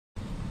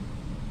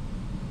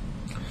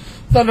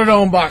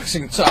ThunderDome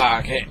Boxing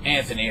Talk. Hey,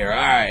 Anthony here.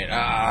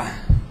 Alright,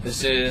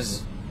 this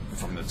is,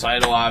 from the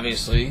title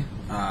obviously,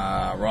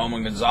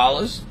 Roman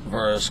Gonzalez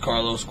versus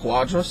Carlos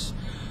Cuadras.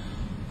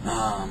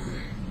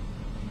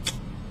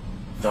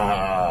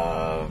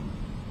 The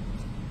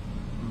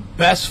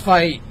best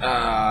fight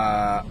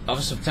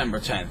of September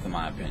 10th, in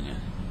my opinion.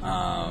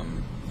 I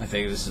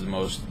think this is the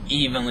most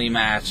evenly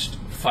matched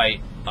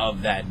fight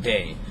of that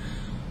day.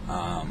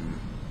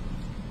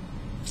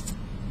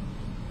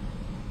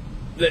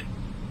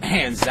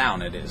 Hands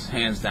down it is.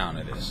 Hands down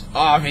it is.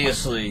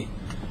 Obviously,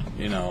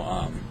 there's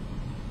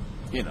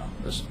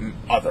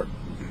other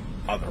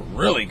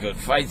really good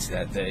fights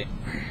that day.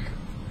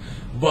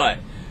 But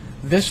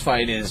this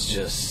fight is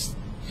just,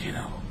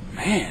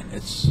 man,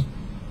 it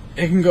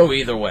can go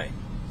either way.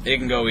 It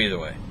can go either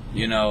way.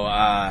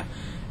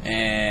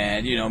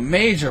 And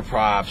major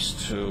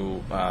props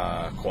to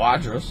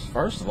Cuadras,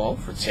 first of all,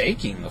 for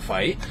taking the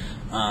fight.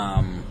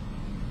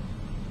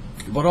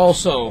 But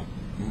also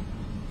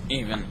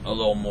even a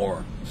little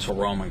more to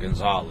Roman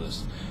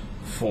Gonzalez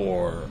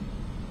for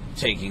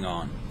taking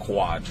on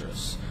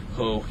Cuadras,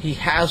 who he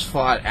has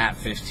fought at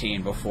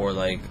 15 before,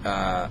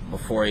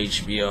 before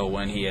HBO,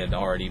 when he had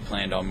already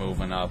planned on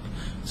moving up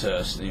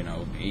to,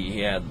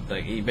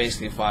 he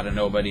basically fought a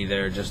nobody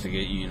there just to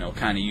get,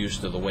 kind of used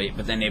to the weight,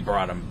 but then they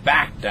brought him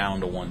back down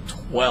to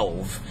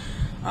 112,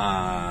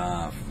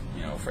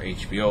 for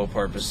HBO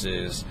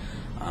purposes.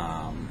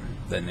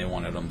 Then they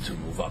wanted him to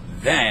move up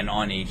then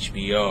on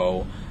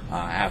HBO,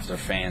 after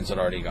fans had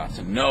already got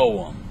to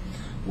know him,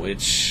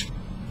 which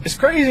is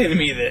crazy to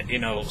me that,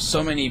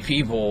 so many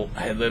people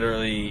had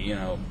literally,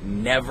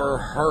 never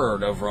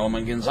heard of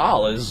Roman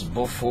Gonzalez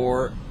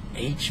before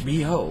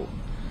HBO.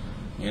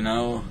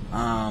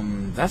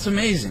 That's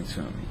amazing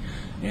to me.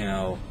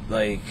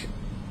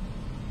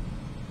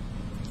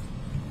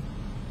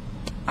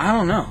 I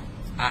don't know.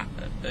 I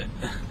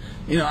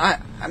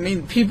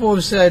mean, people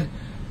have said,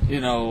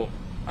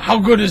 how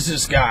good is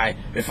this guy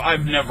if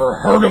I've never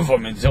heard of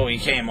him until he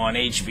came on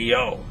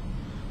HBO?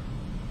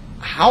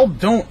 How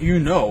don't you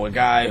know a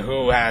guy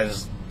who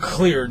has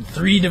cleared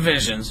 3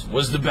 divisions,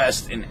 was the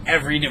best in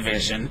every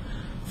division,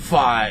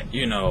 fought,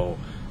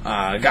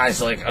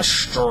 guys like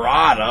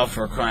Estrada,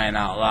 for crying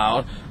out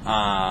loud,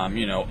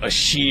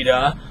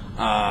 Ashita,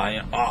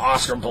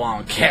 Oscar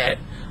Blanquet.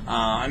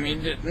 I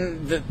mean,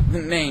 the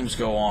names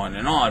go on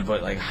and on,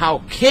 but,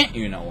 how can't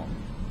you know him?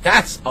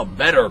 That's a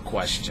better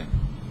question.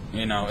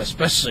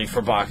 Especially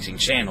for boxing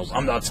channels.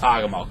 I'm not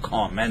talking about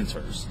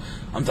commenters.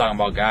 I'm talking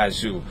about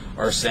guys who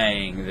are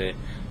saying that,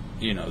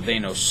 they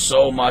know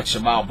so much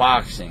about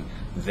boxing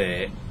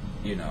that,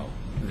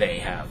 they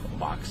have a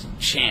boxing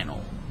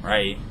channel,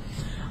 right?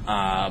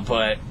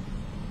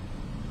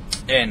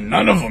 And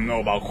none of them know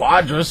about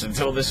Cuadras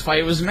until this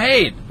fight was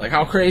made.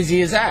 How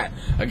crazy is that?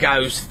 A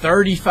guy who's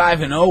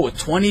 35-0 with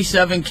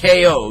 27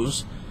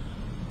 KOs,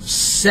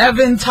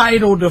 7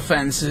 title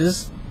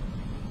defenses.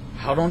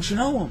 How don't you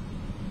know him?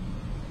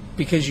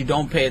 Because you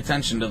don't pay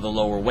attention to the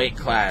lower weight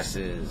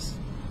classes.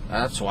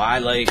 That's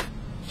why,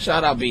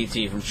 shout out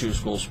BT from True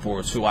School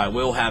Sports, who I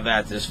will have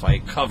at this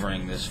fight,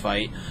 covering this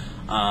fight.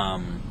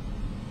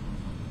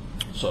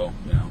 So,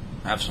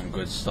 have some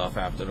good stuff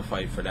after the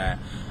fight for that.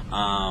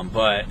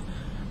 But,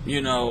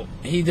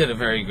 he did a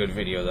very good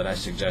video that I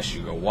suggest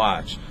you go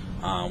watch,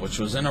 which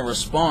was in a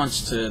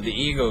response to the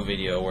Ego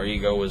video, where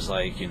Ego was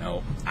like,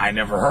 I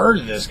never heard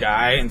of this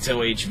guy until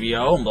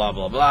HBO, and blah,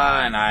 blah,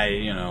 blah, and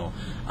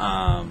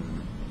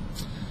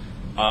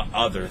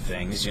other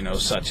things,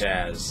 such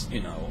as,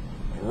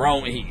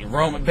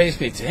 Roman,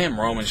 basically to him,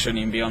 Roman shouldn't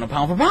even be on the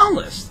pound-for-pound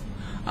list.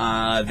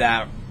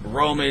 That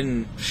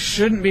Roman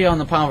shouldn't be on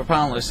the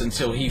pound-for-pound list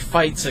until he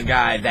fights a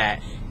guy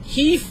that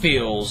he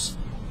feels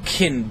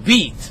can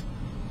beat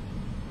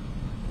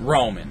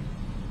Roman.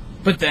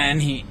 But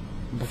then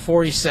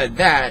before he said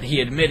that,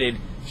 he admitted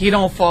he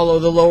don't follow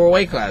the lower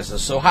weight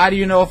classes. So how do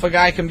you know if a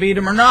guy can beat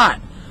him or not?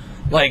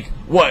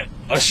 What,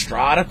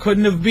 Estrada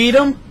couldn't have beat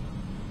him?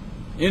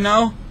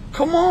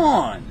 Come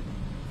on.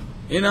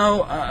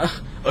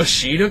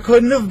 Ashita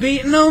couldn't have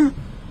beaten him?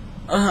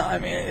 I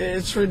mean,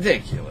 it's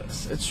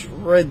ridiculous. It's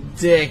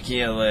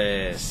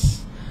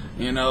ridiculous.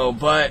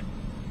 But,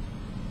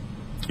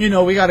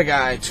 we got a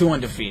guy, 2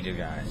 undefeated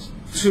guys.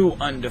 2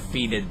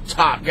 undefeated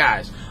top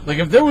guys.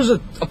 If there was a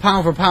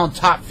pound-for-pound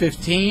top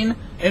 15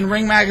 in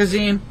Ring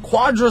Magazine,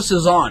 Cuadras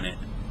is on it.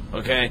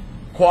 Okay?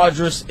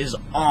 Cuadras is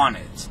on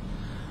it.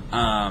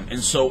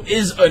 And so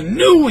is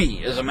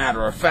Anui, as a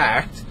matter of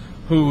fact,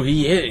 who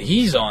he is.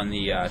 He's on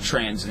the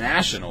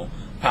transnational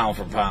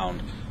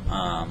pound-for-pound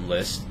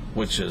list,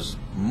 which is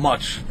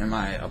much, in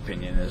my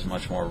opinion, is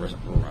much more,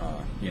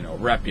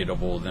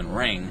 reputable than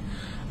Ring,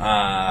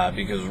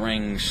 because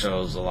Ring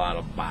shows a lot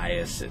of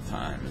bias at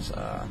times.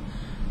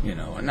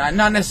 Not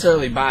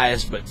necessarily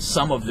bias, but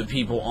some of the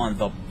people on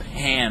the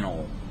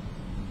panel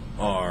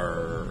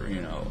are,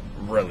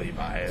 really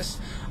biased.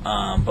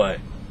 But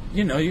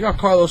you got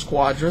Carlos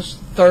Cuadras,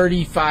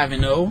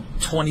 35-0,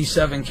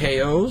 27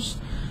 KOs.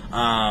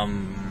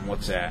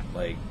 What's that,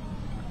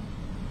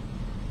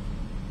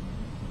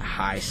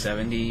 high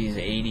 70s,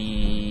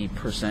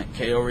 80%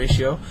 KO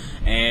ratio.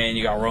 And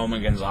you got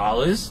Roman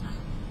Gonzalez,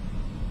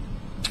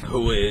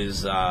 who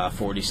is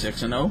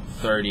 46-0,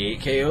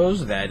 38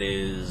 KOs. That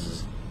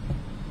is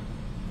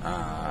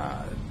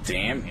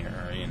damn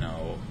near, you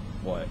know,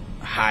 what,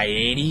 high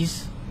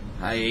 80s?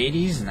 High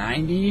 80s?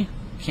 90?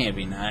 Can't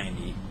be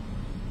 90.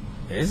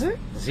 Is it?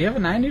 Does he have a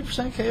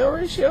 90% KO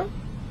ratio?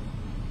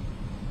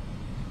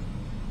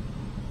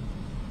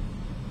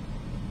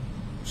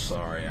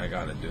 Sorry, I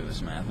gotta do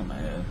this math in my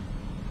head.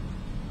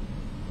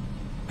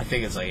 I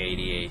think it's like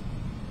 88.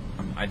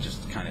 I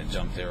just kind of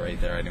jumped there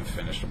right there. I didn't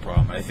finish the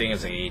problem. I think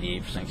it's like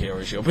 88% KO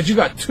ratio. But you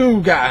got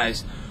two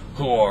guys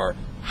who are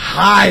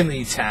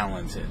highly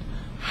talented.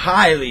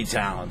 Highly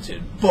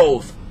talented.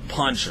 Both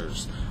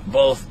punchers.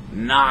 Both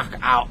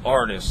knockout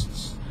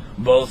artists.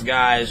 Both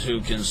guys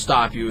who can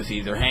stop you with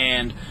either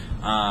hand.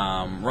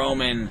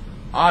 Roman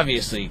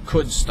obviously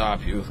could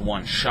stop you with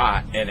one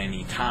shot at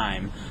any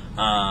time.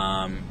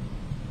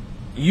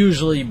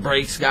 Usually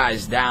breaks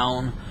guys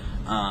down.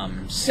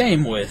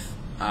 Same with,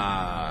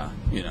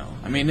 you know,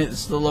 I mean,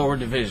 it's the lower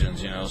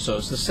divisions, you know, so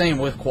it's the same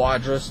with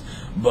Cuadras,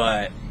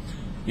 but,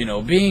 you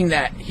know, being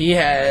that he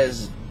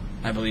has,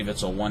 I believe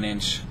it's a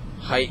 1-inch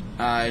height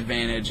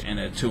advantage and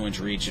a 2-inch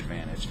reach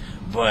advantage,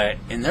 but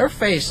in their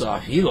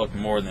face-off, he looked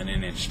more than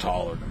an inch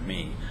taller than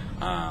me.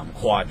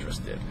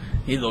 Cuadras did.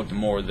 He looked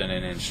more than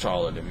an inch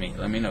taller than me.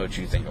 Let me know what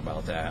you think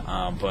about that.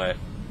 But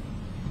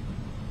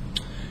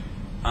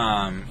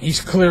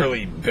he's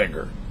clearly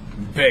bigger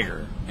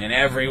in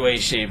every way,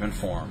 shape, and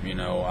form. You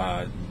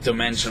know,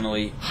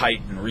 dimensionally,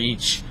 height and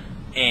reach,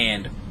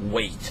 and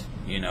weight.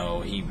 You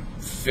know, he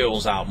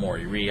fills out more.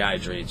 He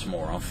rehydrates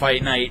more. On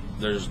fight night,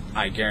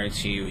 I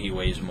guarantee you, he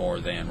weighs more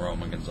than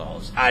Roman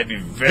Gonzalez. I'd be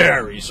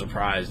very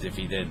surprised if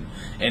he didn't.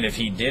 And if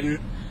he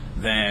didn't,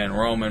 then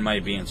Roman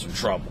might be in some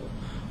trouble.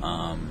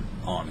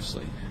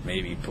 Honestly,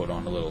 maybe put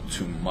on a little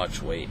too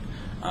much weight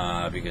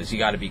because you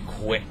got to be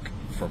quick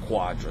for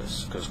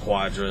Cuadras, because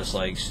Cuadras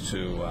likes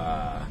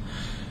to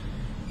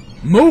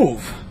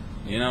move.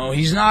 You know,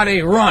 he's not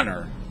a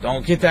runner.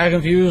 Don't get that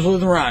confused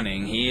with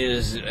running. He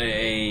is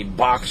a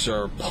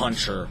boxer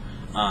puncher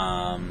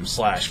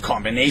slash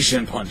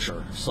combination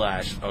puncher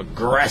slash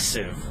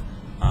aggressive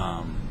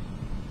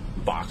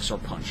boxer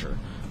puncher.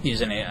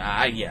 He's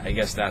I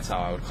guess that's how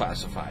I would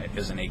classify it,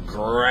 as an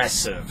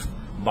aggressive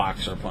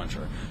boxer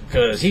puncher,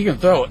 because he can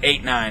throw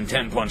 8, 9,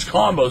 10 punch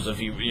combos if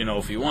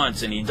he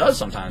wants, and he does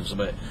sometimes,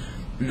 but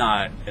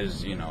not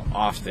as, you know,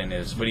 often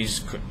as, but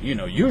he's, you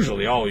know,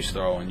 usually always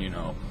throwing, you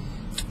know,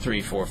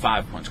 3, 4,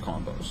 5 punch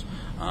combos.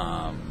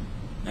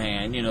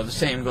 And, you know, the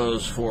same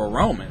goes for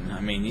Roman.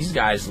 I mean, these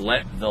guys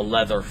let the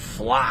leather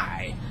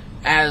fly,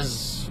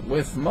 as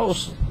with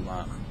most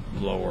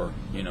lower,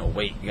 you know,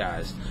 weight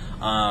guys.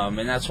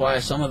 And that's why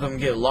some of them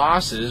get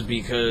losses,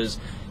 because,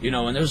 you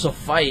know, when there's a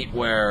fight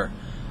where,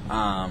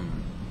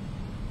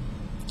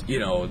 you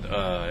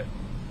know,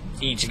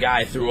 each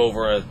guy threw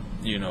over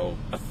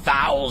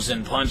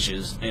 1,000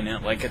 punches in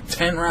it, like a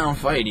 10-round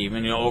fight,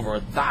 even, you know, over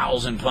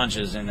 1,000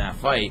 punches in that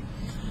fight.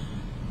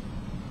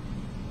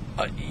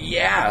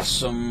 Yeah,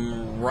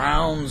 some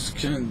rounds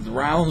can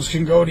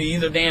go to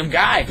either damn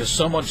guy, because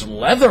so much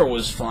leather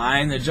was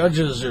flying. The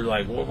judges are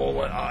like,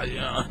 what,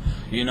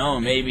 you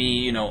know, maybe,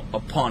 you know,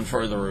 upon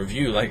further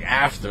review, like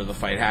after the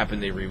fight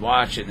happened, they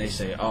rewatch it and they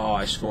say, oh,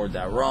 I scored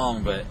that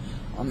wrong, but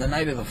on the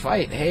night of the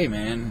fight, hey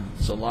man,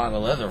 it's a lot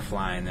of leather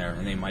flying there,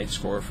 and they might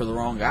score it for the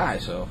wrong guy.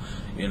 So,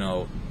 you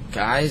know,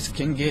 guys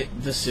can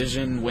get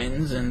decision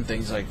wins and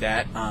things like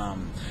that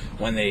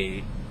when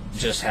they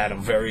just had a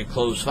very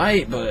close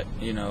fight, but,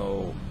 you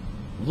know,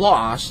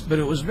 lost, but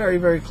it was very,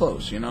 very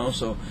close, you know.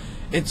 So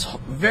it's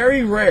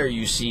very rare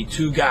you see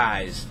two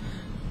guys.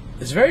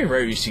 It's very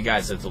rare you see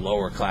guys at the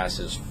lower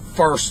classes,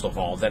 first of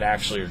all, that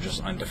actually are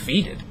just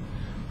undefeated,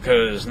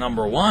 because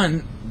number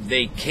one,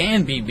 they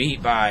can be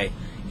beat by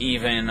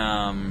even,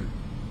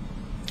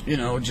 you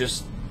know,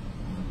 just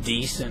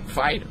decent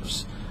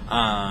fighters.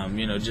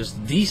 You know,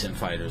 just decent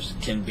fighters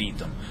can beat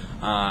them.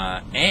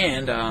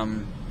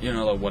 You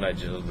know,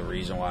 the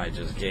reason why I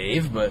just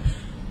gave, but,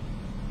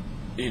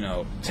 you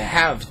know, to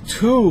have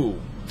two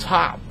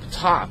top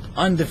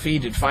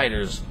undefeated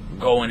fighters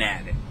going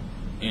at it,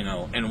 you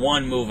know, and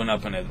one moving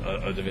up in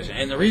a division.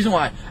 And the reason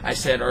why I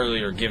said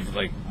earlier, give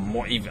like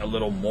more, even a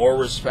little more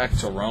respect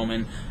to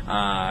Roman,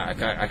 I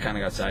kind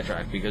of got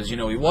sidetracked, because, you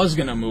know, he was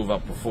gonna move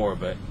up before,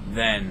 but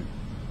then,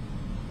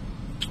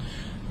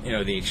 you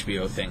know, the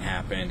HBO thing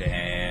happened,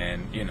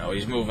 and, you know,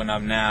 he's moving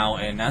up now,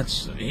 and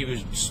he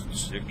was,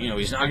 you know,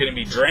 he's not going to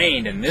be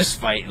drained in this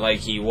fight like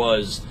he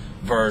was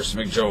versus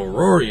McJoe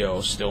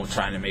Arroyo, still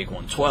trying to make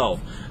 112.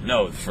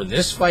 No, for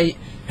this fight,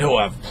 he'll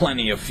have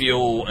plenty of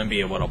fuel and be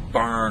able to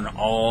burn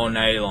all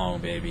night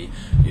long, baby.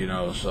 You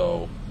know,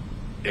 so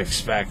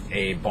expect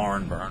a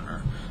barn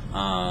burner.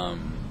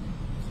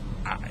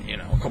 You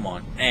know, come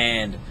on.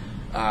 And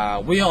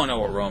we all know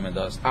what Roman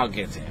does. I'll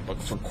get to him.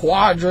 But for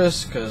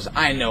Cuadras, because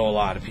I know a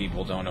lot of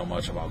people don't know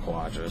much about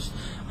Cuadras,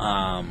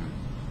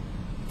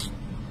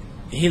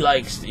 he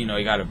likes, you know,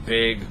 he got a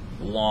big,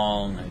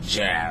 long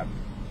jab.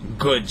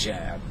 good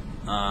jab.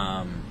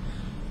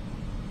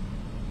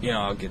 You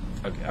know,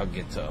 I'll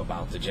get to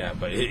about the jab,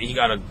 but he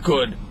got a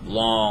good,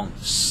 long,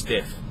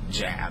 stiff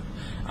jab,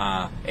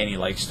 and he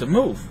likes to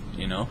move.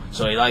 You know,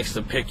 so he likes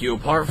to pick you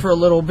apart for a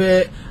little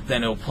bit,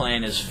 then he'll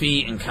plant his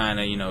feet and kind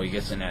of, you know, he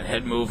gets in that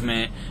head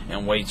movement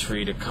and waits for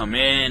you to come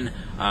in,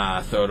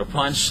 throw the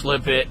punch,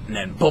 slip it, and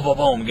then boom, boom,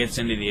 boom, gets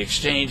into the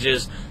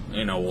exchanges.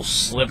 You know, will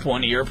slip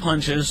one of your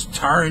punches,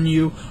 turn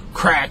you,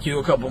 crack you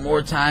a couple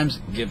more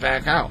times, get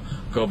back out.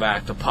 Go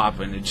back to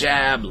popping the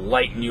jab,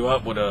 lighten you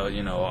up with a,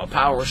 you know, a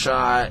power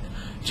shot,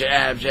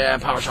 jab,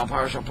 jab, power shot,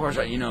 power shot, power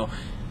shot. You know,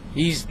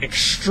 he's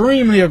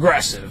extremely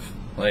aggressive.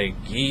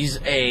 Like, he's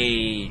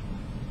a...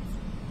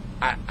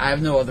 I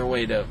have no other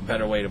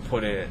better way to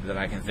put it that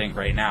I can think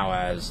right now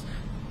as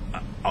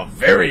a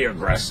very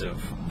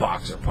aggressive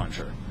boxer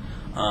puncher.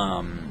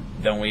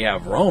 Then we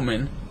have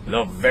Roman,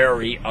 the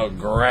very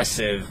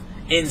aggressive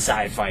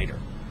inside fighter,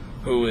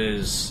 who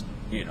is,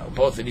 you know,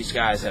 both of these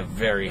guys have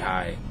very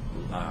high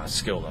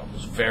skill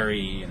levels, very,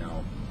 you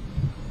know,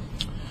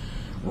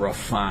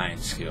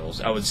 refined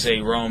skills. I would say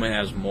Roman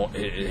has more,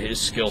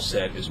 his skill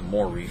set is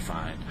more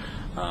refined.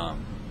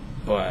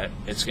 But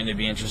it's going to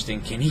be interesting.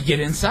 Can he get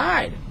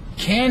inside?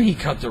 Can he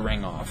cut the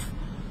ring off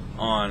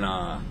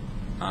on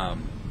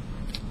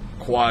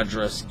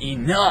Cuadras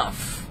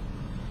enough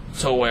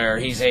to where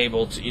he's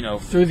able to, you know,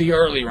 through the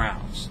early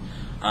rounds?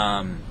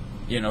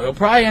 You know, he'll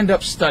probably end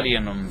up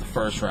studying them the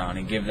first round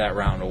and give that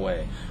round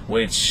away,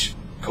 which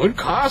could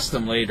cost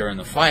him later in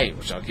the fight,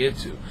 which I'll get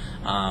to.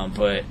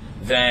 But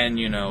then,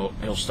 you know,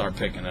 he'll start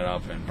picking it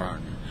up and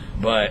burning.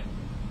 But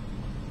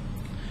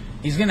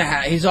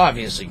he's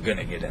obviously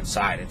gonna get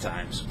inside at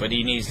times, but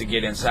he needs to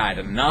get inside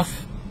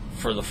enough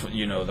for the,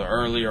 you know, the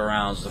earlier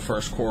rounds, the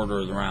first quarter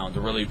of the round,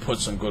 to really put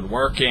some good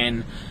work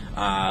in.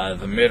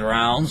 The mid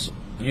rounds,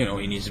 you know,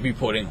 he needs to be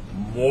putting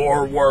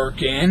more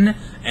work in,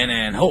 and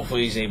then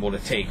hopefully he's able to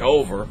take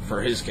over.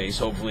 For his case,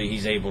 hopefully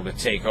he's able to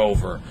take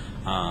over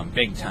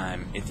big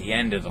time at the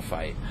end of the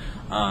fight.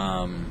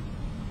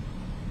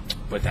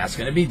 But that's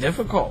going to be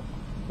difficult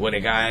with a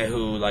guy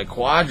who, like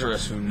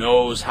Cuadras, who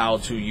knows how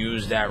to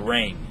use that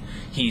ring.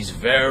 He's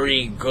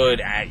very good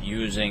at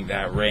using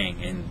that ring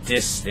in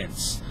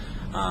distance.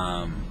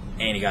 And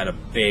he got a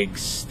big,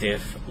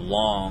 stiff,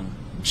 long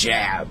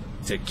jab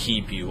to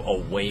keep you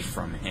away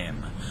from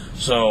him.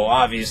 So,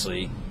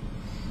 obviously,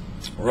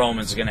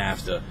 Roman's going to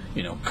have to,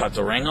 you know, cut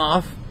the ring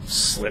off,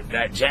 slip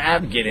that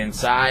jab, get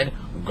inside,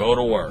 go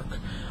to work.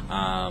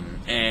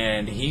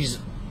 And he's,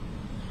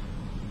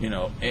 you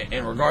know,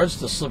 in regards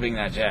to slipping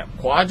that jab,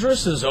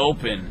 Cuadras is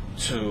open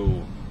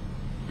to,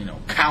 you know,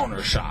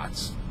 counter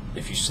shots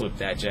if you slip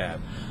that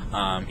jab.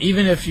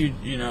 Even if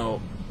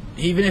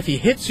even if he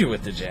hits you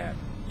with the jab,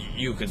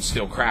 you can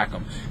still crack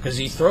him, because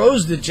he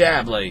throws the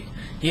jab, like,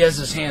 he has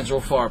his hands real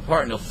far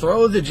apart, and he'll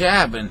throw the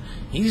jab, and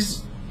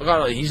he's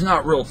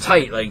not real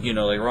tight, like, you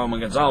know, like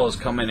Roman Gonzalez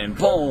come in and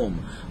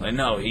boom. Like,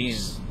 no,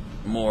 he's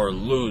more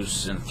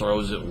loose and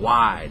throws it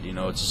wide. You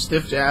know, it's a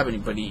stiff jab,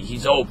 but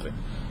he's open.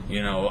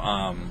 You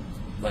know,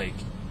 like,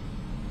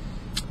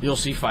 you'll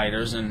see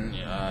fighters and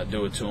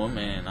do it to him,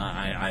 and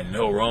I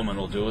know Roman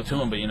will do it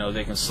to him, but, you know,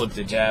 they can slip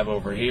the jab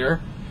over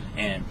here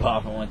and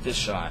pop him with this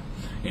shot,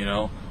 you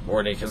know,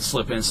 or they can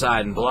slip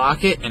inside and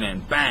block it and then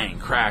bang,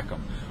 crack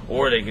him,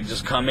 or they can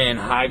just come in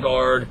high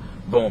guard,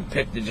 boom,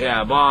 pick the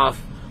jab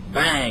off,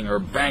 bang, or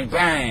bang,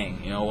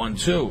 bang, you know,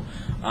 1-2.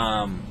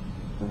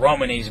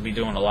 Roman needs to be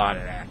doing a lot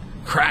of that,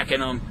 cracking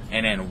him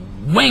and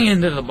then wing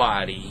into the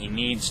body. He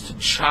needs to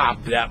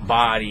chop that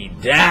body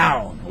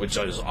down, which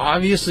is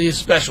obviously his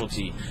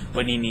specialty,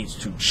 but he needs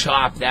to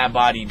chop that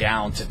body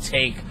down to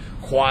take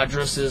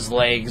Cuadras'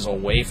 legs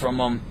away from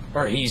him,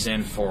 or he's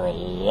in for a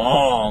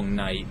long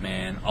night,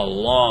 man. A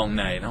long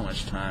night. How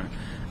much time?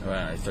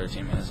 Like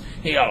 13 minutes.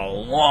 He got a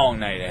long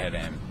night ahead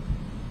of him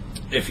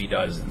if he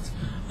doesn't.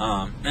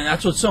 And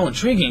that's what's so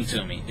intriguing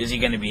to me. Is he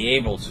going to be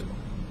able to?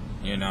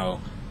 You know,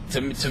 to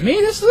me,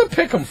 this is a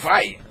pick'em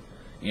fight.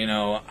 You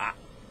know,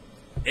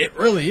 it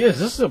really is.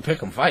 This is a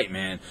pick'em fight,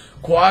 man.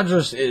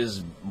 Cuadras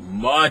is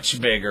much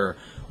bigger.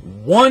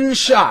 One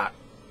shot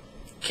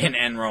can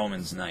end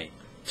Roman's night,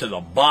 to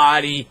the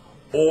body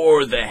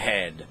or the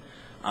head.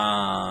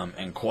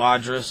 And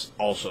Cuadras,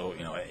 also,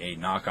 you know, a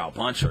knockout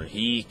puncher.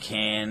 He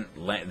can.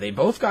 They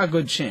both got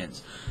good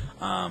chins.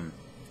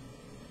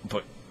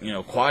 But, you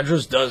know,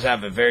 Cuadras does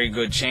have a very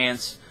good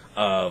chance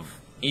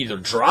of either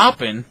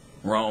dropping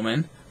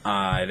Roman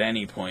at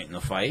any point in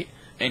the fight,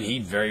 and he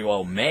very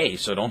well may,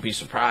 so don't be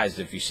surprised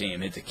if you see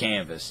him hit the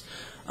canvas,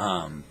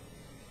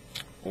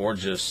 or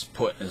just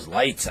putting his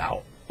lights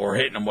out, or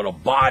hitting him with a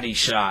body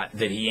shot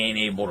that he ain't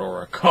able to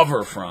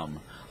recover from,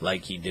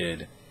 like he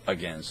did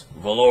against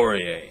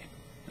Valorier.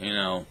 You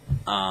know,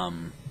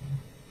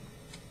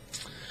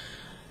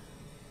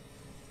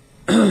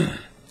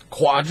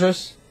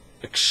 Cuadras,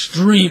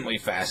 extremely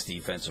fast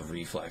defensive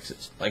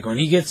reflexes. Like, when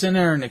he gets in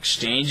there and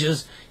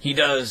exchanges, he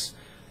does,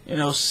 you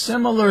know,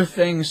 similar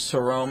things to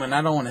Roman.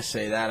 I don't want to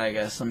say that, I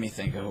guess. Let me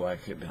think of who I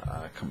could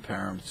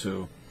compare him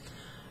to.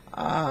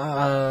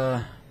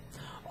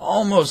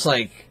 Almost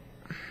like,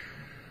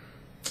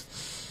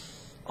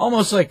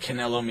 almost like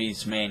Canelo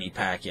meets Manny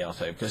Pacquiao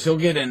type, because he'll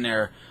get in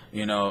there,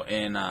 you know,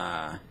 and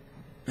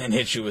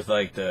hit you with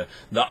like the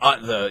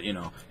you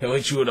know, he'll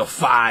hit you with a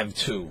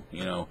 5-2,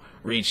 you know,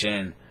 reach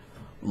in,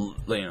 you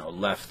know,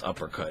 left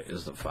uppercut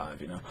is the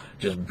 5, you know,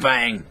 just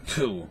bang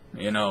 2,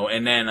 you know,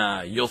 and then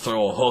you'll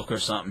throw a hook or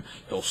something,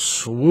 he'll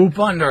swoop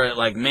under it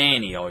like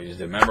Manny always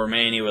did. Remember,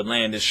 Manny would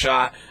land his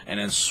shot and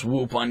then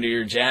swoop under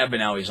your jab, and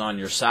now he's on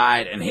your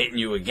side and hitting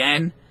you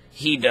again.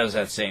 He does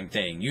that same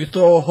thing. You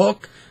throw a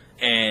hook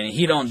and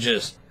he don't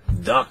just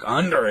duck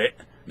under it.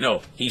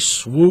 No, he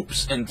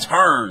swoops and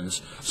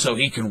turns so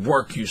he can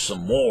work you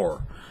some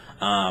more.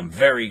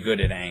 Very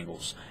good at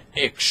angles.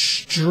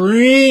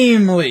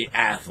 Extremely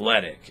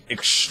athletic.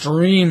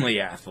 Extremely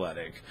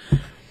athletic.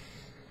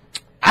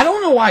 I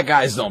don't know why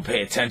guys don't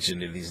pay attention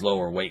to these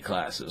lower weight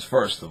classes,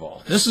 first of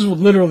all. This is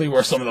literally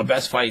where some of the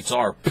best fights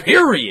are,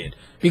 period.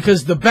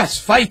 Because the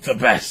best fight the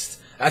best.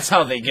 That's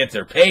how they get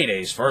their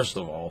paydays, first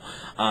of all.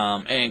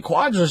 And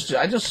Cuadras,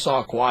 I just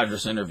saw a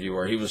Cuadras interview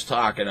where he was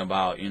talking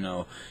about, you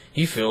know,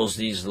 he feels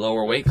these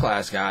lower weight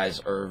class guys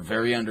are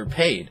very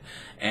underpaid.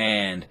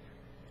 And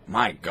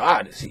my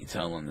God, is he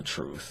telling the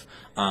truth?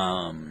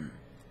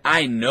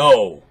 I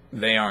know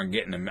they aren't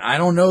getting them. I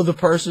don't know the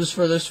purses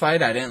for this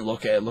fight. I didn't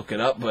look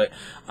it up, but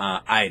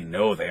I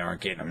know they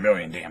aren't getting $1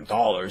 million damn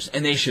dollars,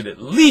 and they should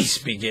at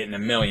least be getting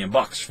 $1 million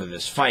for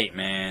this fight,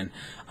 man.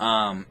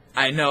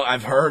 I know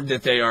I've heard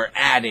that they are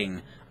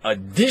adding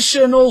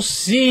additional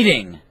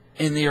seating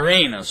in the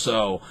arena,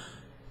 so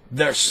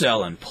they're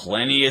selling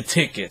plenty of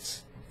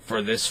tickets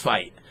for this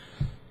fight.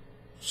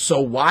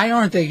 So why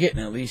aren't they getting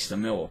at least $1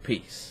 million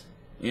apiece?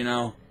 You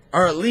know,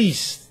 or at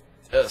least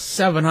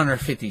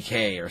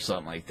 $750K or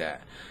something like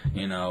that.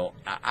 You know,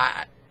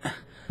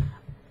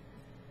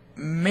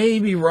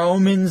 maybe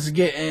Roman's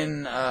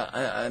getting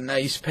a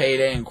nice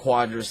payday and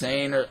Cuadras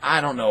ain't, or I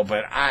don't know,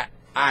 but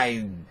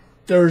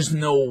there's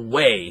no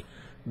way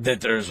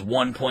that there's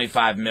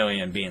 $1.5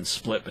 million being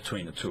split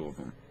between the two of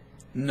them.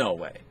 No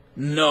way.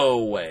 No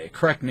way.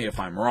 Correct me if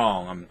I'm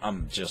wrong.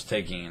 I'm just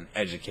taking an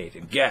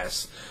educated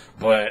guess,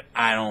 but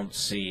I don't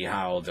see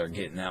how they're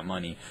getting that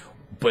money.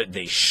 But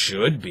they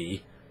should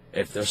be.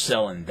 If they're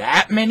selling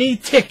that many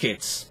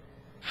tickets,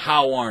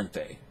 how aren't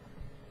they?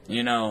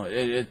 You know,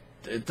 it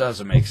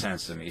doesn't make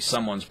sense to me.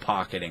 Someone's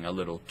pocketing a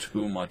little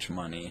too much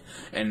money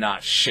and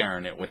not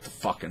sharing it with the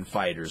fucking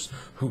fighters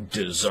who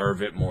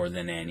deserve it more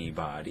than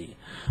anybody.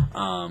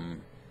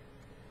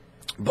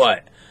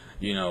 But,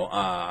 you know,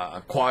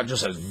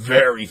 Cuadras has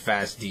very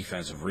fast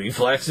defensive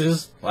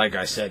reflexes. Like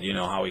I said, you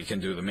know how he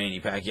can do the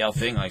Manny Pacquiao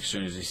thing. Like, as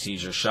soon as he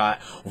sees your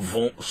shot,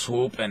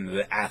 swoop, and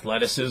the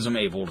athleticism,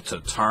 able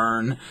to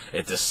turn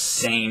at the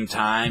same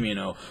time, you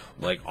know,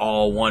 like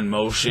all one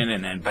motion,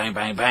 and then bang,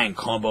 bang, bang,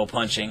 combo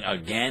punching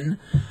again.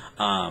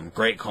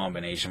 Great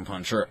combination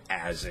puncher,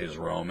 as is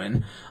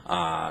Roman.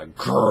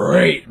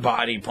 Great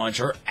body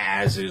puncher,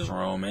 as is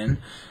Roman.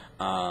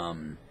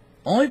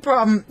 Only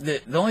problem, the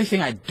only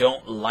thing I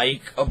don't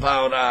like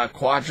about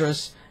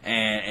Cuadras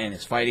and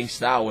his fighting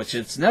style, which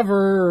it's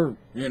never,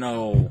 you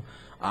know,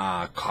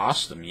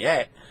 cost him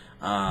yet,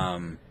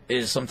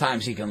 is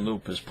sometimes he can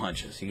loop his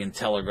punches. He can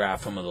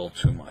telegraph them a little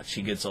too much.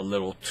 He gets a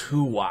little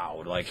too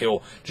wild. Like,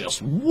 he'll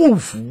just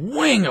woof,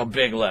 wing a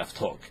big left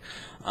hook.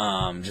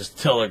 Just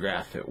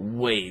telegraph it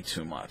way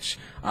too much.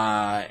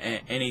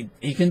 And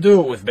he can do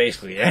it with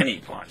basically any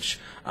punch.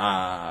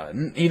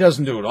 He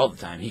doesn't do it all the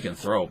time. He can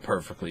throw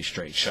perfectly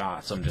straight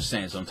shots. I'm just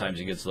saying sometimes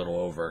he gets a little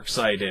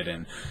overexcited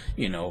and,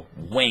 you know,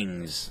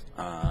 wings,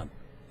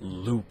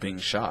 looping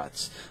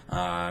shots.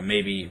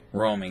 Maybe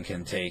Roman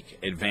can take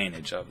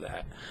advantage of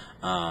that.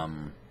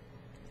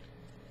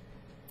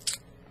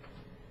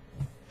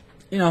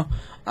 You know,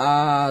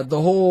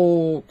 the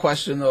whole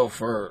question though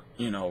for,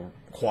 you know,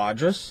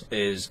 Cuadras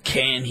is,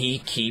 can he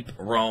keep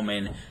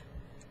Roman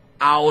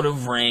out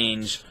of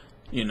range,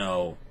 you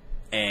know,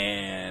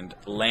 and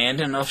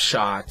land enough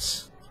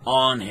shots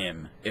on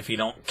him if he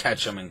don't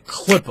catch him and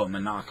clip him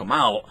and knock him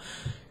out?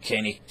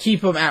 Can he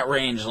keep him at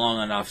range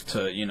long enough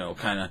to, you know,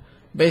 kind of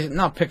basically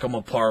not pick him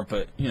apart,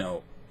 but, you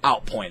know,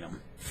 outpoint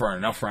him for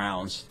enough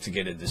rounds to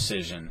get a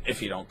decision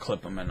if you don't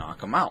clip him and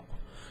knock him out?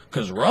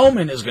 Because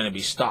Roman is going to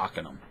be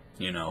stalking him.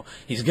 You know,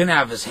 he's going to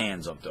have his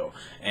hands up, though,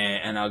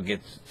 and I'll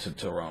get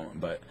to Roman.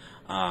 But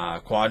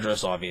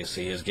Cuadras,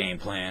 obviously, his game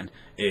plan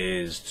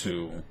is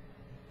to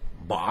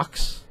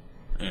box,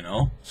 you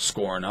know,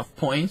 score enough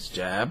points,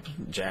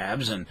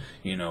 jabs, and,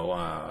 you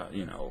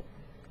know,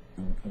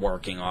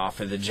 working off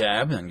of the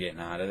jab and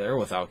getting out of there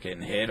without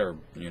getting hit, or,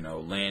 you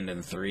know,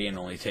 landing 3 and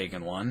only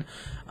taking 1.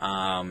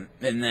 And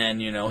then,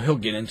 you know, he'll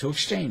get into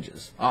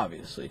exchanges,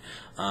 obviously.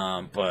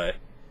 But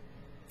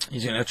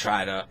he's going to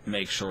try to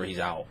make sure he's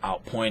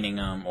outpointing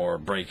him or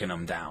breaking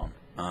him down.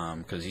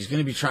 Because he's going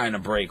to be trying to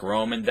break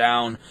Roman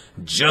down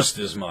just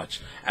as much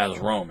as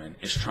Roman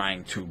is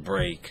trying to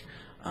break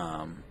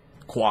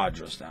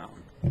Cuadras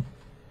down.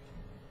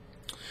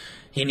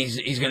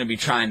 He's going to be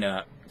trying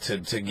to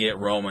get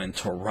Roman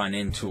to run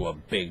into a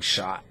big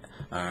shot.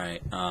 All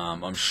right.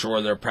 I'm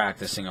sure they're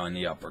practicing on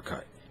the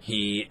uppercut.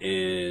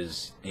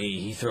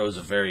 he throws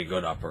a very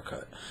good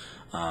uppercut,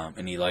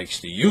 and he likes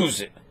to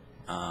use it.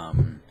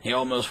 He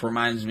almost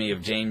reminds me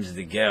of James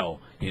DeGale.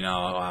 You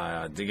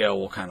know, DeGale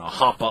will kind of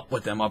hop up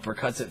with them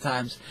uppercuts at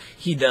times.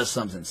 He does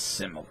something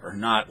similar.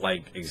 Not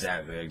like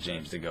exactly like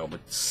James DeGale,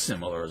 but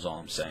similar is all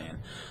I'm saying.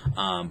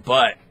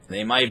 But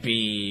they might be,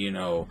 you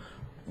know,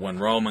 when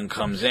Roman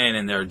comes in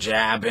and they're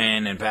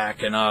jabbing and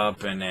backing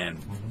up and then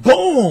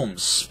boom,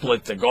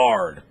 split the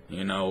guard.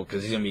 You know,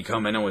 because he's going to be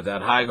coming in with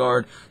that high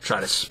guard, try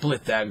to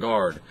split that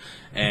guard.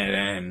 And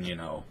then, you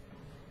know,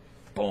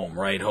 boom,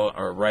 right hook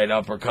or right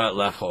uppercut,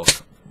 left hook,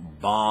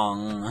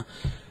 bong.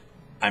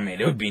 I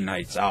mean, it would be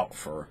nights out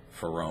for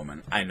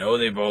Roman. I know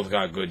they both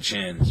got good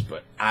chins,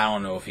 but I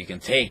don't know if he can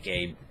take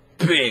a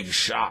big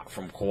shot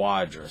from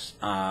Cuadras.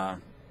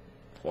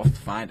 We'll have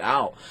to find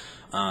out.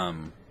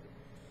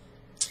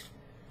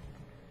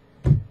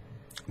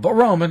 But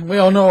Roman, we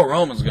all know what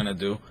Roman's gonna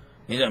do.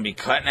 He's gonna be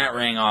cutting that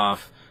ring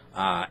off,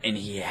 and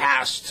he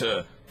has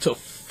to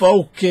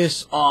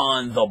focus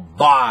on the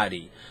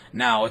body.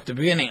 Now, at the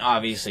beginning,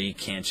 obviously, he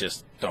can't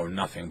just throw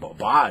nothing but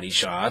body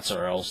shots,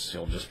 or else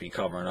he'll just be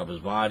covering up his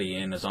body,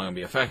 and it's not going to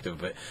be effective.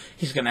 But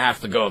he's going to have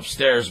to go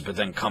upstairs, but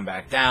then come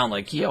back down,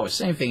 like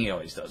same thing he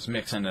always does,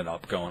 mixing it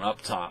up, going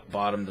up top,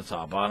 bottom to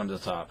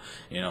top,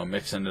 you know,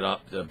 mixing it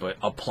up, but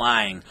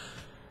applying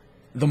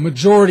the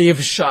majority of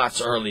his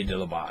shots early to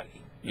the body,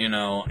 you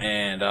know,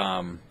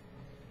 and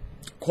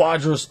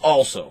Cuadras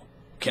also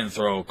can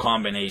throw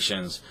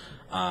combinations.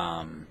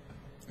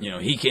 You know,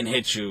 he can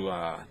hit you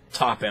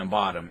top and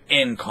bottom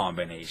in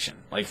combination.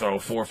 Like throw a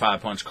 4 or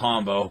 5 punch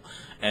combo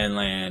and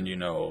land, you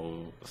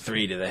know,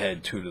 3 to the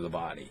head, 2 to the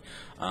body.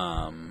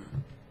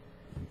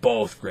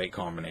 Both great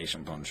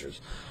combination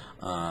punchers.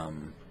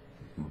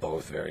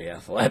 Both very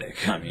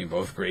athletic. I mean,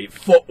 both great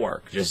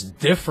footwork. Just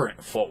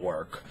different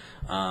footwork.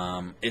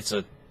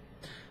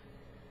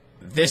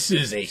 This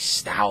is a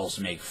styles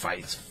make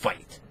fights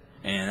fight.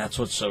 And that's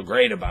what's so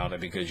great about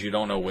it, because you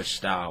don't know which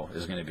style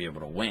is going to be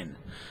able to win,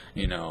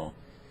 you know.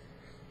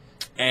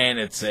 And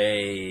it's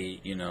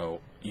you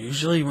know,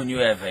 usually when you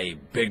have a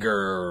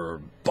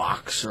bigger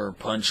boxer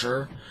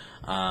puncher,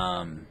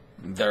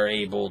 they're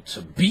able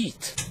to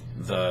beat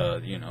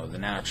the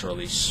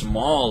naturally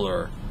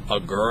smaller,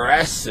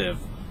 aggressive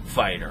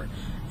fighter.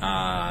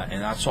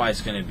 And that's why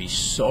it's going to be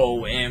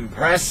so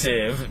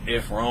impressive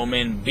if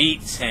Roman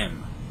beats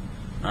him.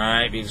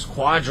 Alright, because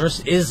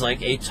Cuadras is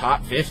like a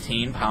top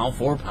 15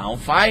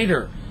 pound-for-pound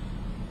fighter.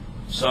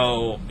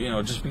 So, you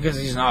know, just because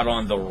he's not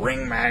on the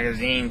Ring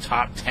Magazine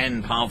top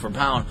 10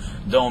 pound-for-pound,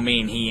 don't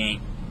mean he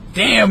ain't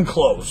damn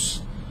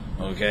close.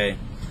 Okay?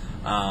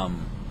 But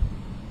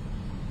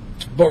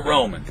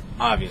Roman,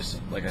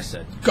 obviously, like I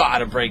said,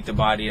 gotta break the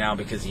body down,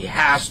 because he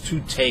has to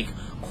take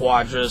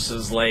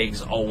Cuadras'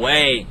 legs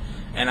away.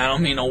 And I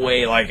don't mean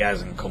away like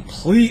as in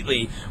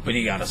completely, but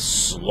he gotta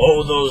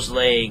slow those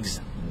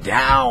legs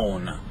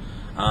down,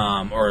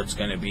 or it's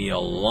going to be a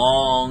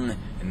long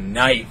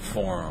night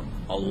for him.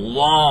 A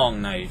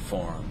long night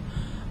for him.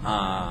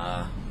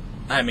 I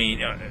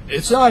mean,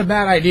 it's not a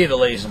bad idea to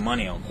lay some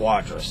money on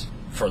Cuadras,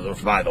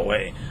 by the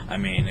way. I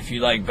mean, if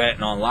you like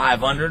betting on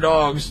live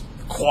underdogs,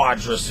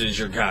 Cuadras is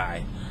your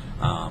guy.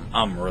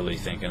 I'm really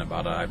thinking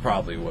about it. I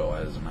probably will,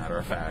 as a matter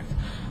of fact,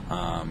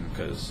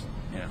 because,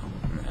 you know,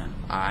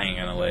 I ain't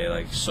going to lay,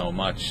 like, so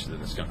much that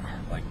it's going to,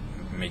 like,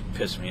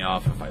 piss me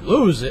off if I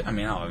lose it. I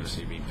mean, I'll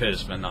obviously be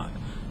pissed, but not,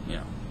 you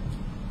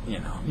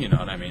know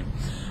what I mean.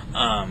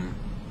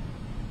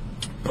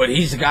 But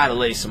he's got to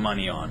lay some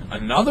money on.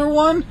 Another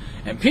one,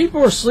 and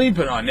people are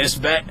sleeping on this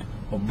bet,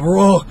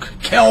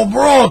 Kell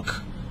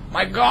Brook.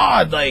 My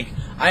God, like,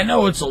 I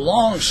know it's a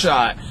long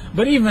shot,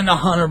 but even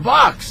 $100,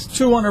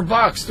 $200,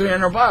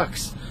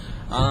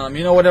 $300,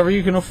 you know, whatever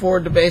you can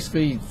afford to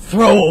basically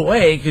throw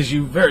away, because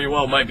you very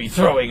well might be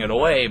throwing it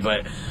away,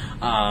 but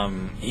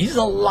he's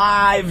a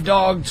live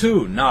dog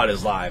too. Not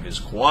as live as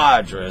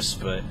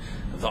Cuadras, but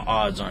the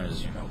odds aren't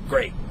as, you know,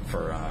 great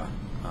for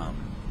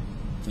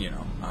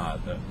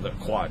the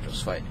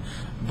Cuadras fight.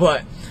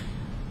 But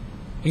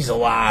he's a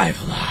live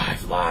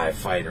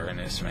fighter in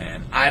this,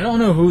 man. I don't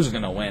know who's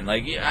gonna win.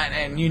 Like,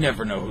 and you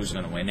never know who's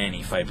gonna win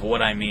any fight. But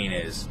what I mean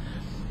is,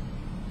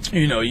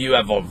 you know, you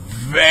have a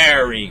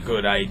very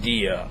good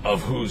idea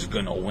of who's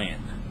gonna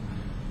win.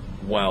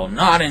 Well,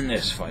 not in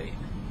this fight.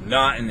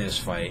 Not in this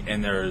fight.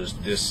 And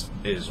this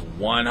is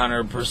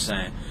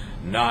 100%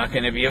 not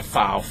going to be a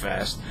foul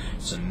fest.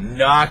 It's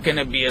not going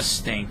to be a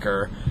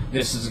stinker.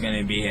 This is going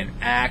to be an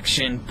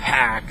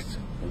action-packed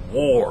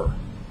war.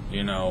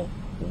 You know,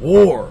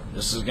 war.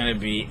 This is going to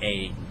be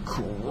a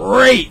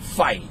great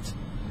fight.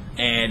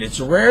 And it's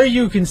rare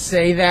you can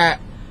say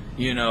that,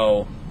 you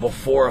know,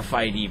 before a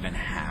fight even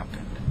happened.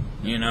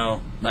 You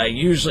know, like,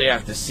 usually you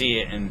have to see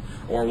it,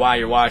 or while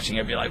you're watching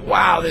it, be like,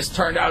 wow, this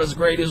turned out as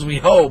great as we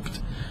hoped.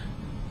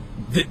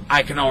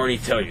 I can already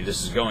tell you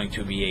this is going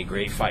to be a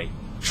great fight.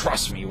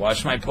 Trust me,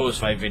 watch my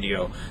post-fight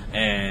video,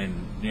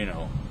 and, you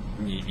know,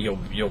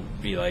 you'll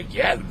be like,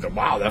 yeah,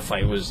 wow, that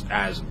fight was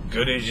as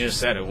good as you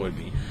said it would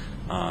be.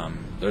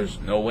 There's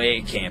no way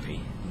it can't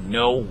be.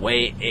 No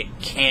way it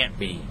can't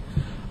be.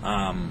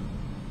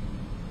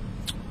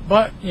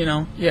 But, you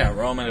know, yeah,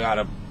 Roman got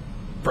to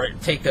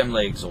take them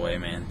legs away,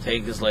 man.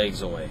 Take his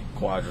legs away.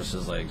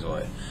 Cuadras' legs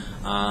away.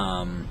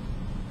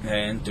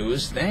 And do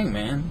his thing,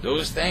 man. Do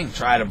his thing.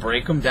 Try to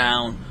break him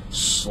down,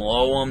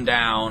 slow him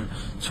down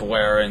to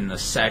where in the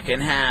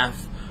second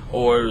half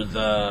or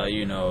the,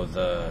 you know,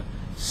 the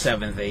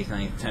 7th, 8th,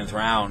 9th, 10th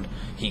round,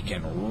 he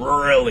can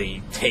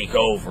really take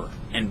over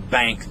and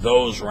bank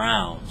those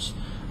rounds.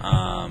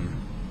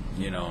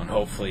 You know, and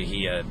hopefully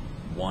he had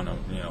won,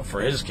 you know,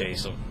 for his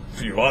case, a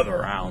few other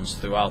rounds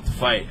throughout the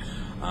fight,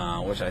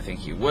 which I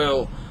think he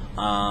will.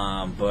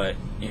 But,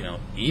 you know,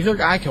 either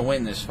guy can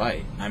win this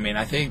fight. I mean,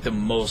 I think the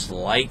most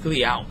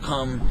likely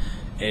outcome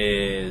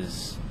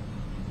is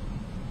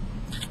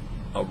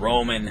a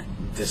Roman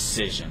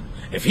decision.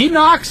 If he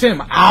knocks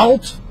him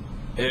out,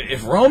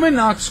 if Roman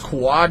knocks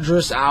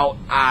Cuadras out,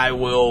 I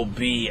will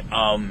be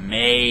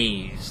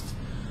amazed.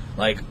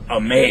 Like,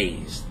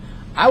 amazed.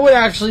 I would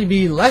actually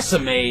be less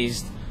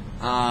amazed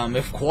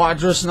if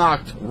Cuadras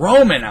knocked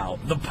Roman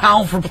out, the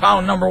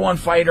pound-for-pound #1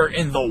 fighter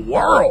in the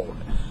world.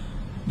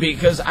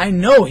 Because I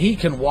know he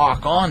can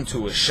walk on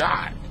to a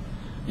shot,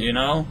 you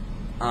know?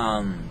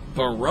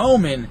 But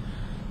Roman,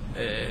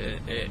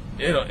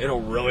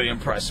 it'll really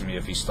impress me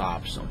if he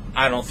stops him.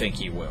 I don't think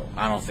he will.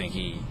 I don't think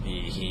he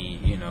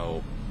you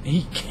know,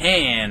 he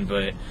can,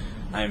 but,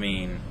 I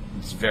mean,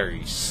 it's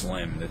very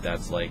slim that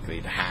that's likely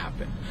to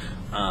happen.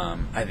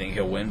 I think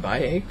he'll win by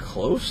a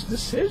close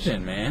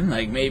decision, man.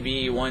 Like,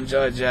 maybe one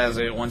judge has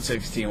it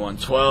 116,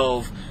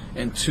 112,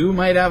 and two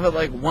might have it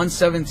like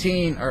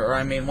 117, or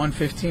I mean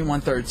 115,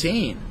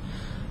 113.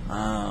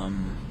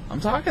 I'm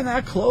talking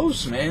that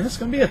close, man. It's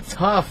going to be a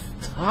tough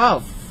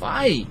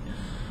fight.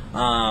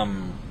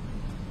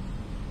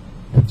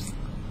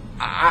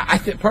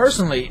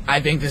 Personally,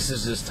 I think this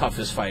is his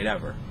toughest fight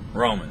ever,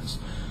 Roman's.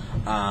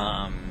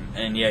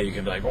 And yeah, you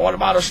can be like, well, what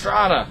about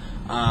Estrada?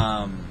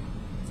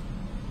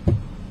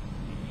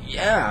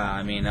 Yeah,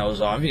 I mean, that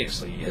was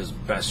obviously his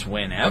best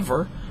win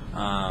ever.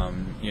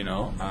 You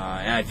know,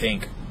 and I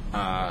think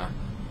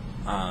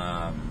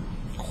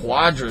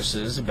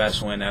Cuadras'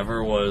 best win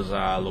ever was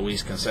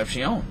Luis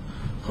Concepcion,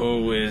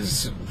 who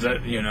is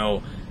you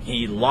know,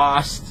 he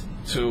lost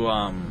to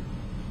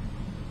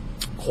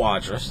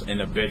Cuadras in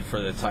a bid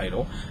for the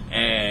title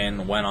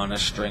and went on a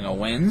string of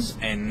wins,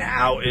 and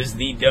now is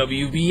the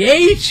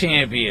WBA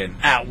champion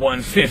at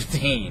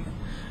 115.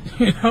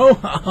 You know,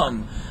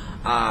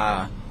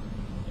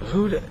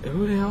 who the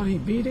hell did he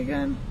beat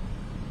again?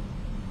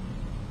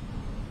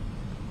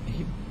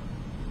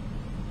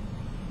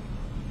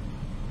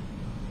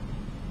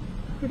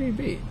 Who did he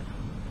beat?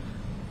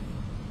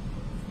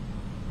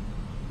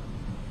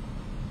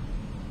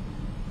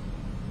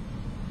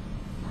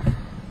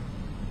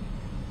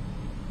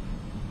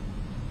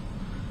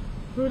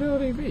 Who the hell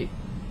did he beat?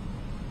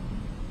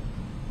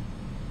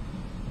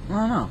 I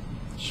don't know.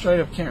 Straight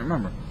up can't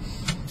remember.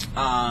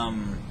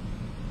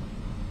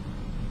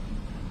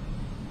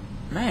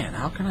 Man,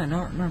 how can I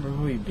not remember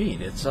who he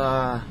beat? It's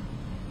oh,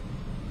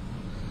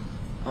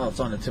 it's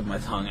on the tip of my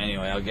tongue.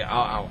 Anyway,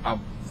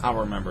 I'll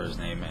remember his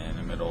name, man. In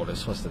the middle of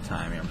this. What's the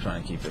time here? I'm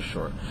trying to keep it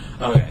short.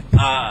 Okay.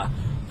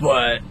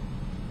 But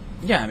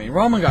yeah, I mean,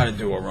 Roman got to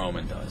do what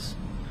Roman does,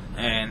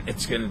 and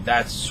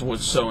that's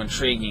what's so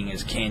intriguing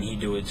is, can he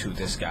do it to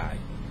this guy,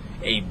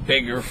 a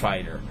bigger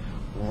fighter,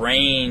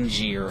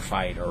 rangy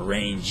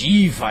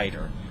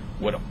fighter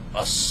with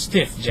a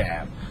stiff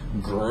jab,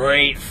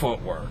 great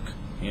footwork.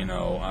 You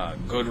know,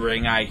 good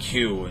ring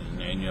IQ,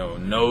 and you know,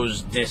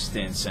 nose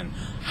distance, and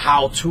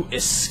how to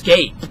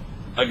escape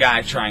a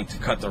guy trying to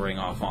cut the ring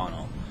off on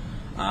him.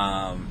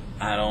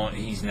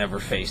 He's never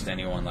faced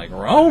anyone like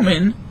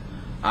Roman.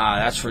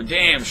 That's for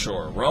damn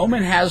sure.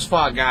 Roman has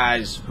fought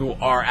guys who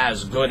are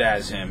as good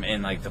as him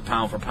in like the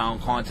pound for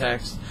pound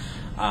context,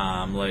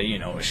 like, you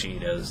know,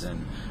 Ishidas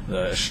and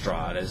the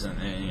Estradas, and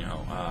you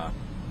know,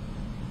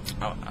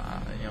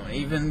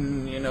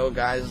 even, you know,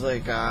 guys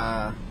like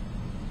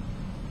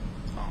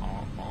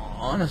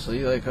honestly,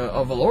 like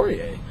a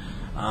Valorier.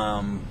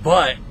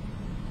 But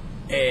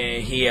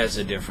he has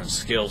a different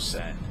skill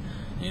set.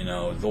 You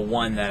know, the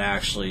one that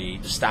actually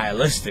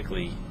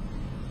stylistically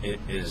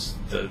is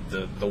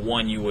the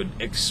one you would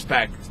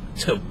expect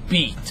to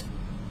beat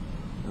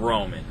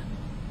Roman.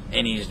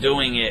 And he's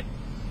doing it,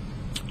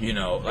 you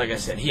know, like I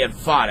said, he had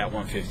fought at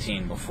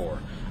 115 before.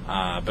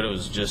 But it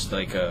was just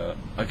like a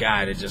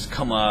guy to just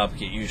come up,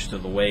 get used to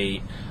the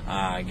weight,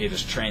 get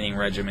his training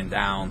regimen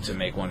down to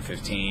make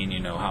 115, you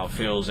know, how it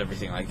feels,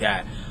 everything like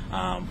that.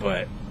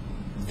 But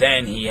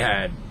then he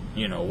had,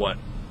 you know, what,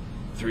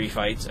 3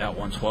 fights at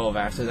 112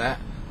 after that?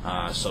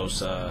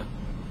 Sosa,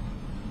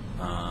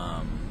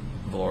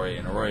 Valorier,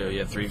 and Arroyo. He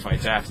had 3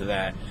 fights after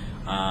that.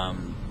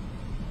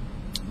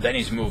 Then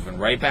he's moving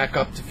right back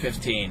up to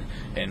 15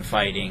 and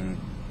fighting,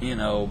 you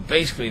know,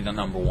 basically the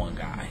 #1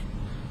 guy.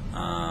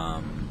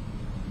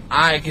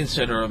 I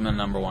consider him the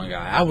 #1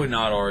 guy. I would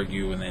not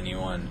argue with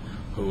anyone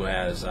who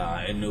has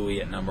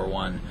Inoue at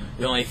 #1.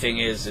 The only thing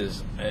is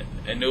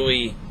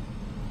Inoue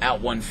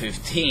at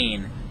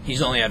 115, he's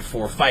only had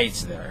 4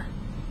 fights there.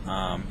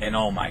 And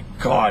oh my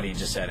God, he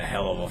just had a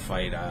hell of a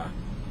fight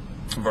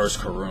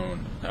versus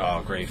Karun.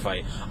 Oh, great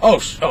fight. Oh,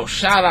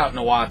 shout out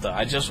Nawata.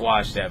 I just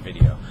watched that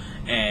video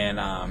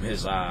and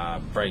his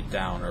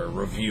breakdown or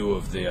review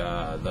of the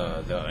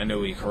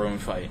Inouye Karun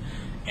fight,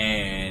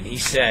 and he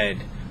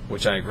said,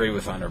 which I agree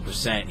with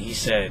 100%. He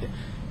said,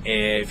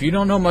 if you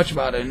don't know much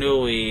about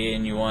Inouye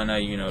and you want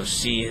to,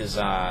 see his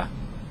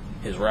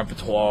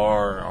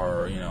repertoire,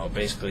 or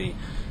basically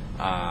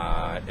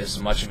as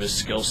much of his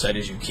skill set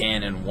as you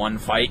can in one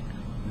fight,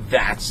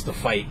 that's the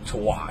fight to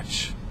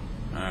watch.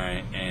 All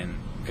right, and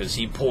because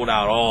he pulled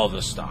out all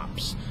the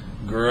stops.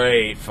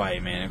 Great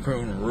fight, man. And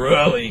Karun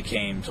really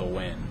came to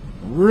win.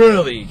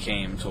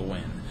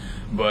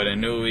 But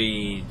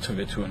Inouye took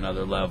it to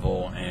another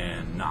level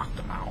and knocked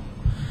him out.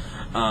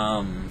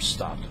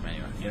 Stopped him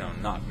anyway.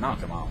 Not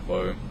knocked him out,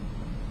 but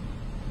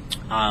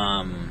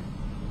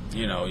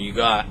you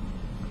got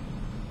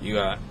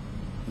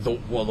the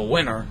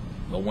winner,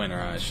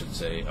 I should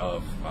say,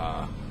 of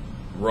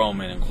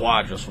Roman and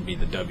Cuadras will be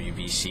the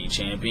WBC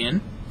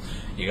champion.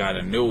 You got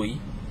Inouye,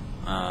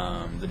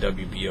 the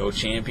WBO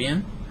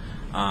champion.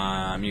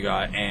 You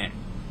got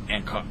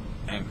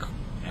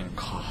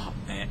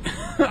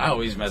I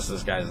always mess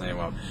this guy's name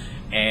up.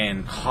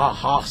 And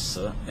Kahas.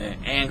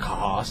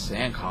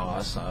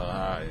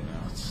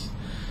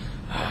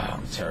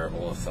 I'm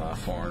terrible with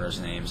foreigners'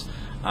 names.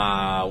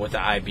 With the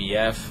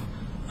IBF,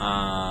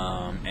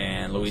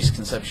 and Luis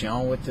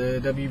Concepcion with the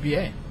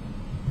WBA.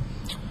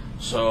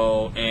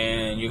 So,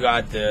 and you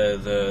got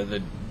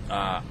the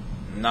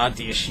not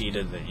the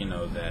Ishida that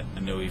that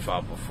Inouye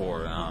fought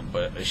before,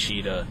 but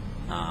Ishida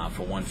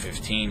for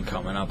 115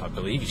 coming up. I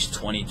believe he's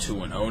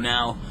 22-0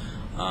 now.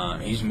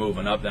 He's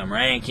moving up them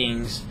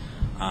rankings.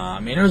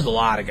 There's a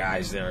lot of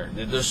guys there.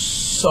 There's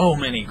so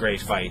many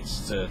great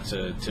fights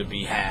to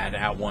be had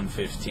at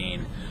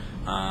 115.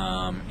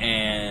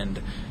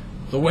 And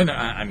the winner,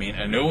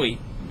 Inouye,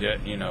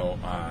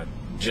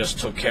 just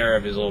took care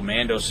of his little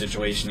Mando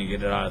situation to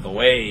get it out of the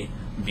way,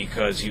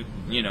 because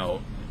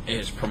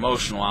his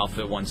promotional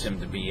outfit wants him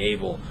to be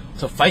able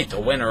to fight the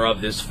winner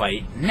of this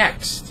fight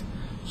next.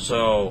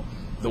 So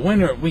the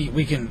winner,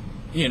 we can,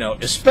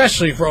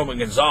 especially if Roman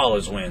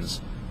Gonzalez wins,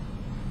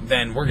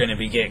 then we're going to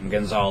be getting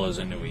Gonzalez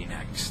and Inouye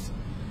next.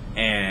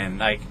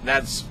 And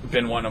that's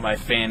been one of my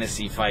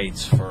fantasy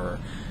fights for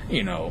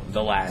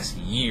the last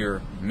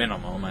year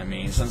minimum.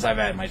 Since I've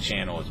had my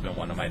channel, it's been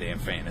one of my damn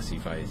fantasy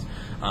fights.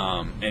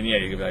 And yeah,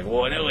 you could be like,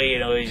 well,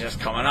 Inouye, he's just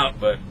coming up,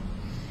 but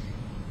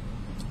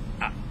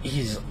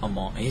he's a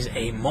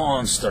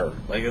monster.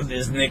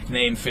 His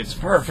nickname fits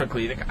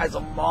perfectly. The guy's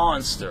a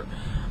monster.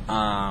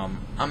 I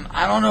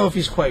don't know if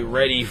he's quite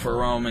ready for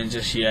Roman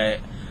just yet,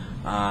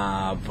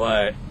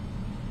 but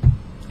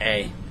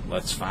hey,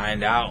 let's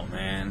find out,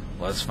 man.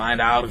 Let's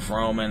find out if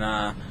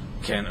Roman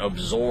can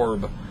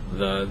absorb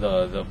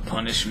the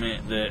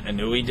punishment that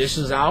Inouye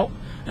dishes out,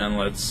 and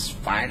let's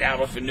find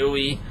out if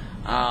Inouye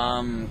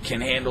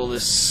can handle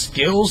the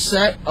skill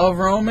set of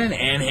Roman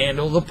and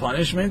handle the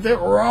punishment that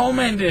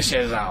Roman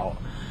dishes out.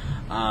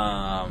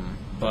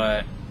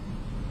 But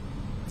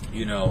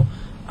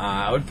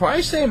I would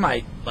probably say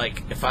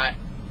if I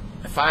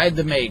had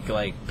to make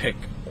pick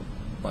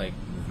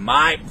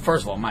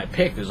first of all, my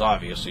pick is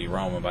obviously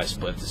Roman by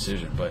split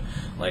decision, but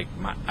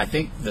I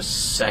think the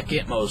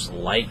second most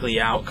likely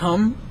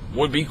outcome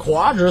would be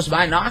Cuadras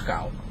by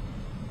knockout,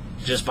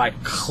 just by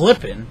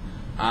clipping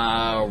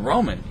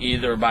Roman,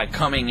 either by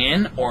coming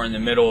in or in the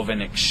middle of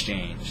an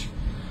exchange.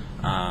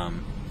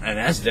 And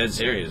that's dead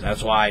serious.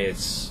 That's why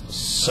it's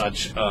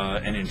such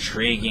an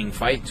intriguing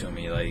fight to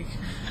me.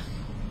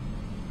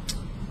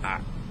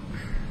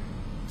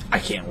 I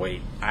can't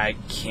wait.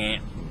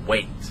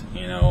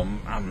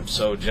 I'm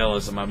so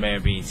jealous of my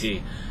man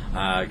BT.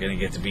 Gonna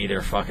get to be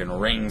there fucking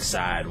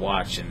ringside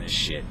watching this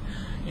shit.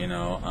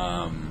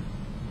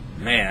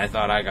 Man, I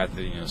thought I got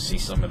to see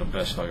some of the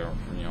best fucking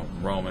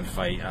Roman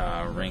fight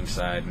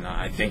ringside, and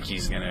I think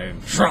he's gonna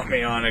trump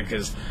me on it,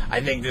 because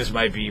I think this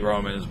might be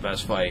Roman's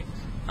best fight.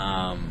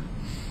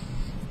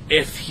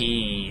 If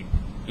he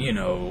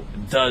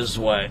does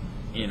what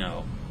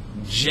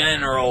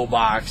general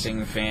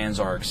boxing fans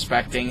are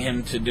expecting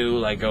him to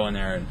do, go in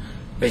there and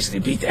basically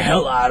beat the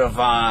hell out of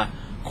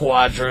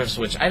Cuadras,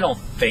 which I don't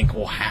think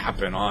will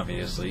happen,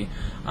 obviously.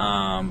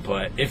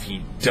 But if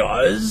he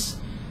does,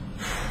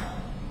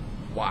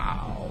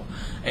 wow.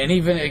 And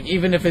even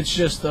if it's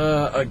just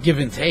a give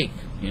and take,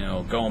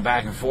 going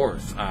back and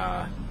forth,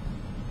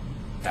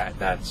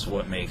 that's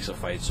what makes a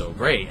fight so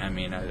great.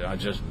 I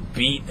just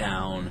beat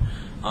down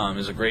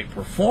is a great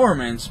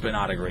performance, but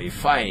not a great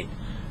fight.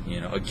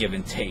 A give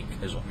and take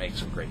is what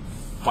makes a great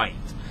fight.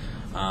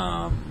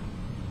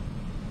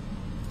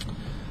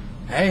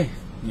 Hey,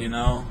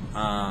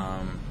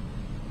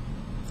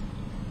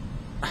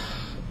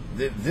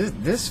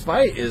 this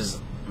fight is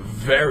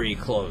very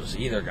close.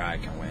 Either guy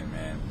can win,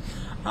 man.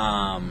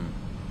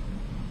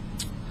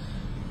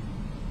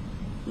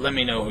 Let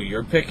me know who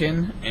you're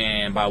picking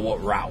and by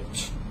what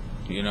route.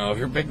 If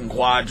you're picking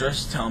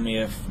Cuadras, tell me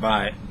if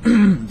by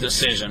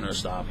decision or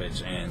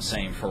stoppage, and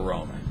same for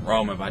Roman.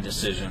 Roman by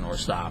decision or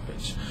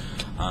stoppage.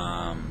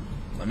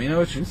 Let me know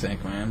what you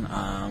think, man.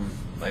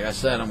 Like I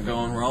said, I'm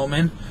going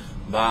Roman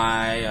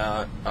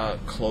by a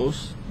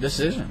close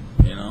decision.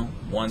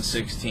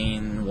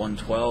 116,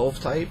 112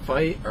 type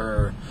fight,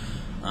 or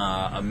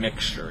a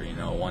mixture.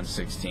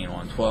 116,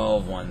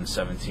 112,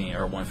 117,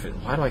 or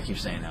 115. Why do I keep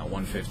saying that?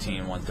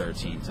 115,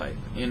 113 type.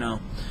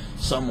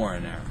 Somewhere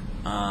in there.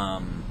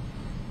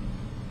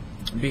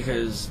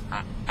 Because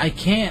I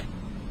can't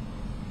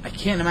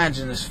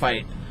imagine this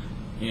fight,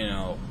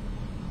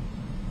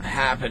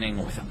 happening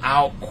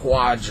without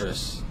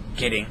Cuadras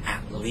getting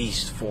at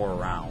least 4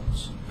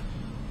 rounds.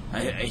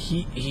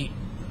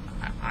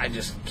 I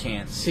just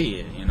can't see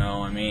it.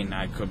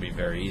 I could be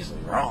very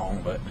easily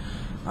wrong, but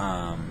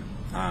I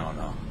don't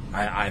know.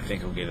 I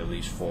think he'll get at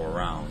least 4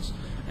 rounds,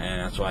 and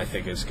that's why I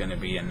think it's going to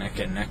be a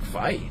neck-and-neck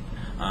fight,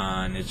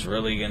 and it's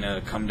really going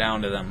to come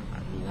down to them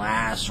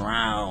last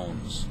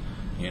rounds.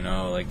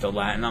 Like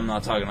and I'm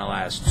not talking the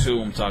last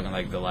 2. I'm talking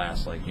like the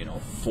last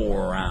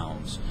 4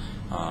 rounds.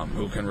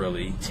 Who can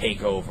really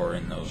take over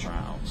in those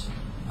rounds?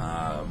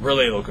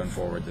 Really looking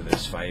forward to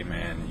this fight,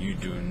 man. You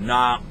do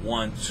not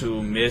want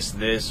to miss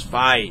this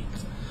fight.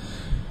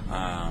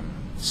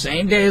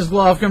 Same day as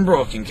Golovkin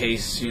Brook, in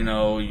case you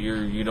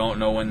don't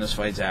know when this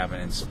fight's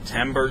happening.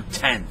 September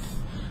 10th.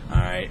 All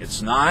right,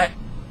 it's not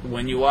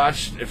if you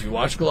watch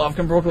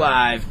Golovkin Brook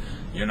live,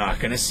 you're not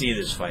going to see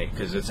this fight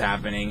because it's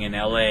happening in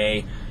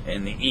LA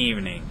in the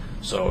evening.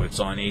 So it's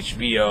on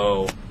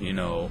HBO,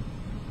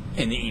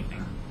 in the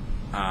evening.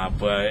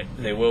 But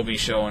they will be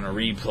showing a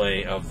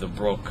replay of the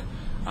Brook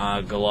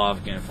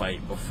Golovkin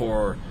fight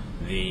before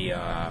the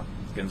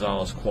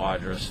Gonzalez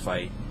Cuadras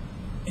fight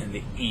in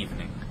the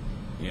evening.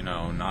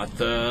 Not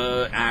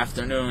the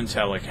afternoon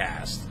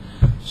telecast.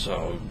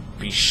 So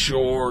be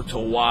sure to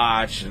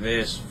watch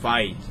this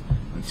fight.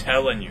 I'm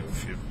telling you,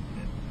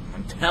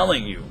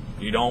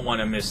 you don't want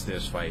to miss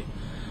this fight.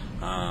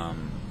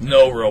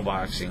 No real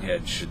boxing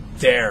head should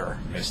dare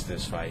miss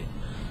this fight.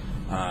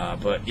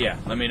 But yeah,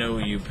 let me know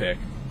who you pick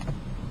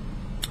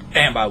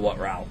and by what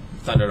route.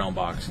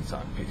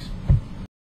 ThunderDomeBoxingTalk. Peace.